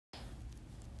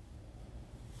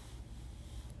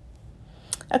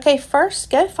Okay, first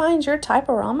go find your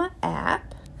Typorama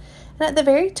app. And at the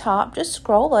very top, just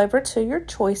scroll over to your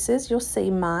choices. You'll see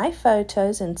My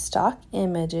Photos and Stock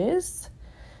Images.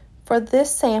 For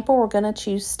this sample, we're going to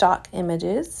choose Stock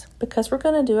Images because we're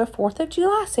going to do a 4th of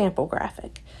July sample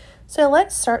graphic. So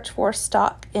let's search for a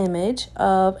stock image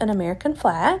of an American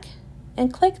flag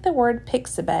and click the word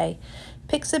Pixabay.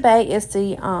 Pixabay is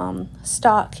the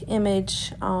stock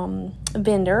image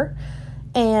vendor,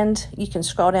 and you can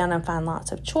scroll down and find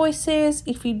lots of choices.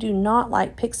 If you do not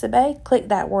like Pixabay, click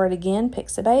that word again,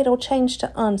 Pixabay. It'll change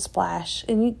to Unsplash,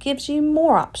 and it gives you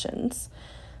more options.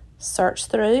 Search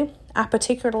through. I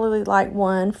particularly like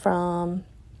one from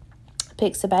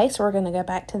Pixabay, so we're going to go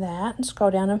back to that and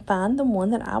scroll down and find the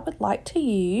one that I would like to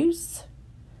use.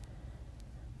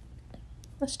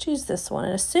 Let's choose this one.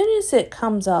 And as soon as it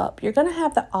comes up, you're going to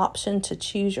have the option to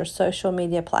choose your social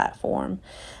media platform.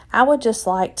 I would just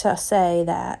like to say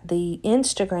that the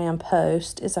Instagram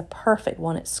post is a perfect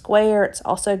one. It's square. It's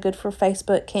also good for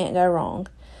Facebook. Can't go wrong.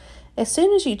 As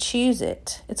soon as you choose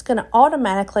it, it's going to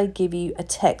automatically give you a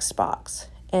text box.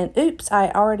 And oops, I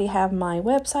already have my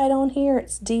website on here.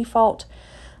 It's default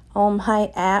on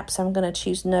my app, so I'm going to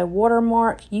choose no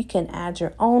watermark. You can add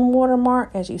your own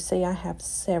watermark. As you see, I have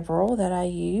several that I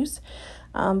use.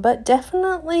 But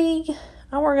definitely,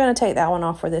 we're going to take that one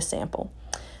off for this sample.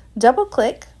 Double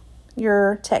click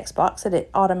your text box that it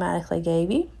automatically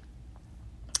gave you.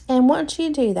 And once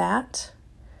you do that,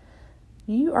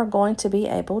 you are going to be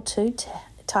able to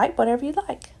type whatever you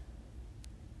like.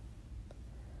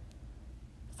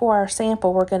 For our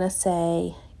sample, we're going to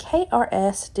say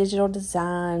KRS Digital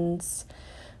Designs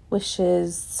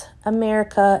wishes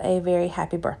America a very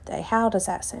happy birthday. How does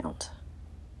that sound?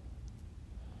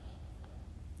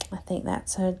 I think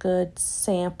that's a good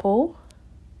sample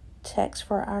text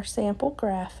for our sample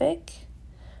graphic.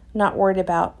 Not worried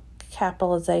about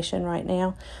capitalization right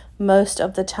now. Most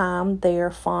of the time,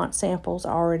 their font samples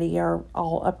already are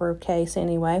all uppercase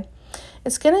anyway.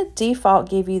 It's going to default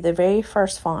give you the very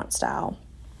first font style.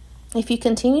 If you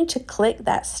continue to click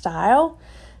that style,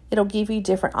 it'll give you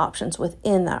different options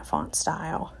within that font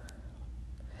style.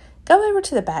 Go over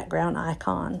to the background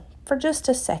icon for just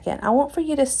a second. I want for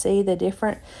you to see the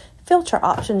different filter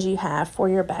options you have for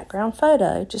your background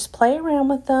photo. Just play around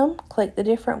with them, click the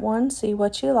different ones, see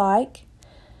what you like.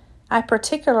 I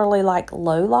particularly like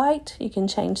low light. You can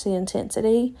change the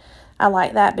intensity. I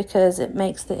like that because it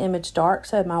makes the image dark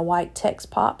so my white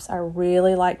text pops. I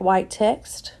really like white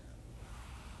text.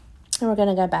 And we're going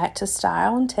to go back to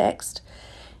style and text.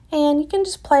 And you can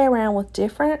just play around with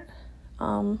different,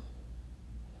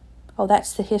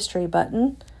 that's the history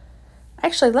button.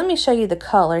 Actually, let me show you the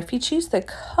color. If you choose the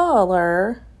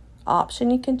color option,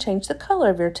 you can change the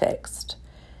color of your text.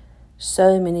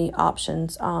 So many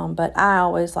options, but I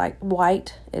always like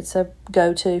white. It's a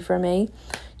go-to for me.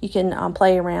 You can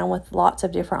play around with lots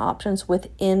of different options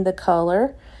within the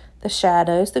color, the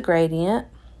shadows, the gradient.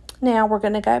 Now we're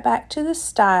going to go back to the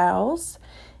styles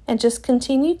and just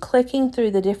continue clicking through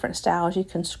the different styles. You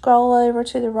can scroll over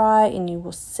to the right and you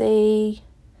will see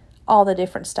all the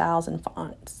different styles and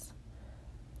fonts.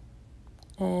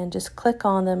 And just click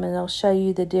on them and it'll show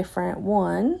you the different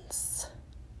ones.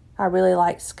 I really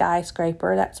like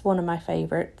Skyscraper. That's one of my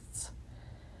favorites.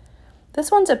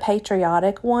 This one's a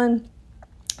patriotic one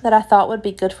that I thought would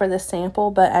be good for this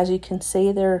sample, but as you can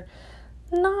see, they're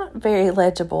not very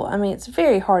legible. I mean, it's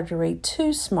very hard to read,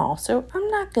 too small, so I'm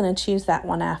not going to choose that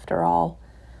one after all.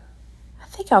 I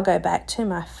think I'll go back to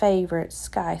my favorite,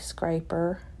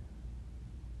 Skyscraper.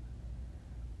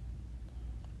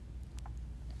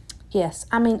 Yes,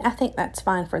 I think that's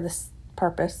fine for this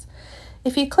purpose.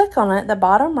 If you click on it, the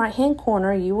bottom right-hand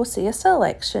corner, you will see a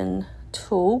selection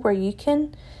tool where you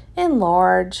can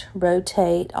enlarge,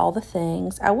 rotate, all the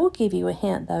things. I will give you a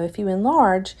hint, though. If you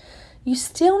enlarge, you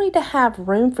still need to have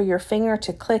room for your finger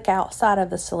to click outside of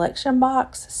the selection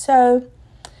box. So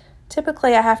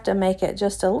typically I have to make it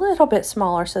just a little bit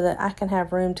smaller so that I can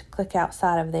have room to click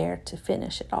outside of there to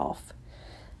finish it off.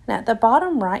 And at the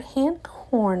bottom right hand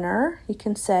corner, you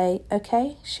can say,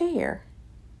 okay, share.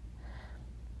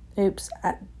 Oops,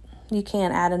 you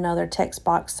can add another text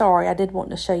box. Sorry, I did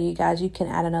want to show you guys. You can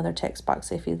add another text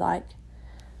box if you'd like.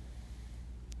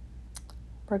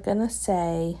 We're going to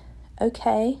say,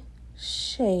 okay,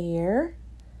 share.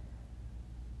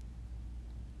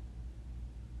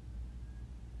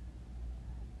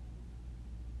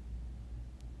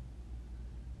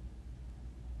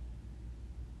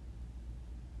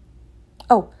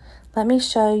 Oh, let me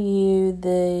show you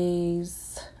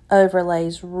these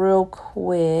overlays real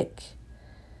quick.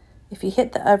 If you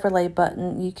hit the overlay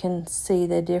button, you can see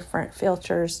the different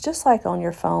filters, just like on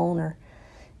your phone or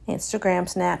Instagram,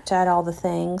 Snapchat, all the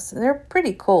things. They're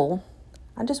pretty cool.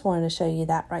 I just wanted to show you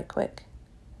that right quick.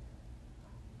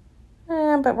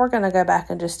 But we're going to go back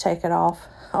and just take it off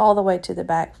all the way to the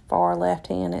back far left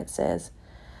hand. It says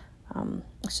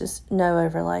it's just no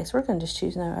overlay. So we're going to just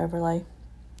choose no overlay.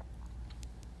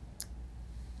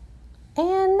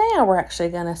 And now we're actually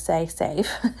going to say save.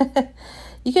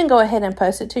 You can go ahead and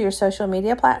post it to your social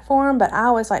media platform, but I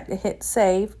always like to hit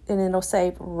save and it'll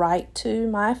save right to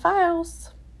my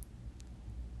files.